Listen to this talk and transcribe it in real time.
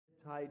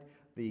appetite,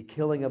 the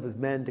killing of his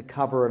men to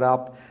cover it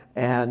up,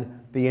 and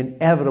the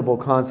inevitable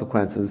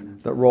consequences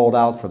that rolled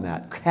out from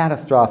that,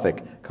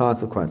 catastrophic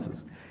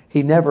consequences.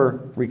 He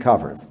never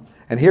recovers.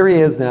 And here he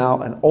is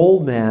now, an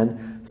old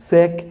man,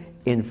 sick,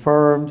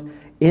 infirmed,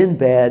 in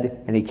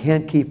bed, and he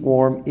can't keep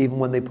warm even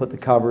when they put the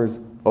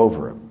covers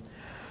over him.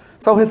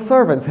 So his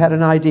servants had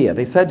an idea.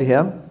 They said to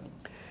him,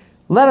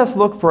 "Let us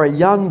look for a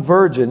young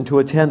virgin to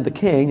attend the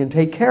king and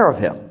take care of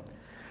him.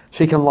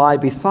 She can lie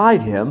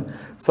beside him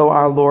so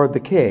our lord the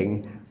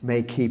king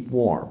may keep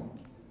warm."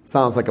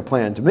 Sounds like a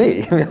plan to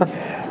me.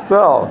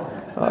 So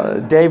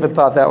David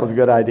thought that was a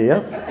good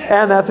idea,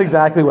 and that's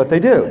exactly what they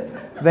do.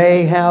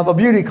 They have a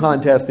beauty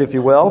contest, if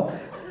you will,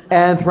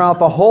 and throughout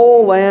the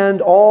whole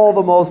land, all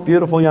the most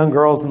beautiful young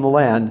girls in the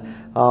land,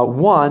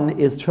 one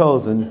is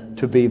chosen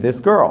to be this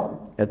girl.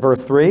 At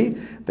verse 3,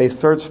 they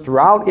searched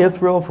throughout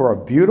Israel for a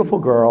beautiful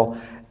girl,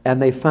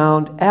 and they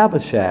found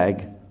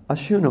Abishag, a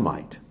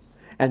Shunammite,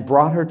 and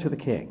brought her to the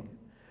king.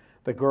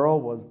 The girl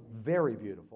was very beautiful.